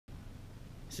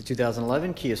It's a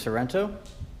 2011 Kia Sorento.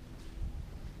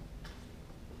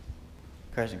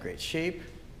 Car's in great shape.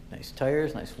 Nice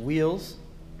tires, nice wheels.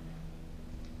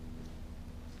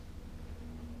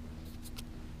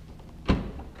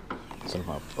 So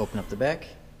I'll open up the back.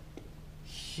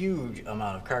 Huge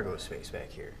amount of cargo space back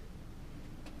here.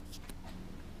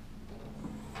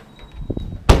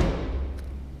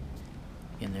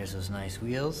 And there's those nice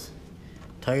wheels.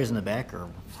 Tires in the back are,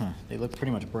 they look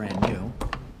pretty much brand new.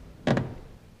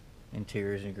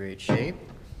 Interior's in great shape.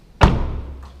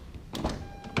 Your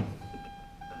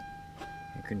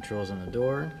controls on the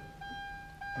door.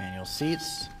 Manual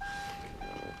seats.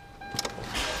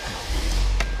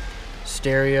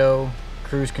 Stereo,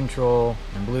 cruise control,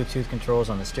 and Bluetooth controls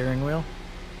on the steering wheel.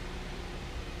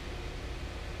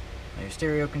 Now your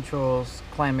stereo controls,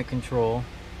 climate control,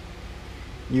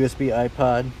 USB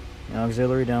iPod, and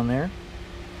auxiliary down there.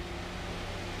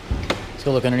 Let's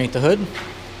go look underneath the hood. And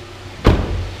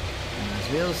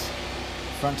those wheels.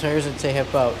 Front tires, I'd say, have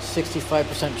about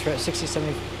 65% tread,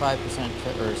 60-75%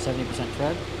 tread, or 70%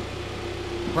 tread.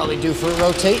 Probably due for a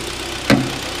rotate.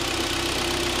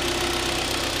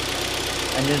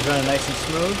 Engine's running nice and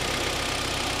smooth.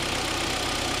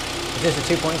 It's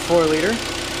just a 2.4 liter.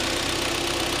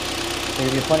 It'll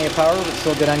give you plenty of power, but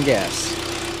still good on gas.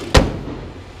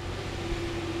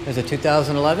 There's a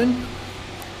 2011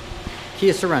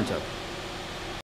 Kia Sorento.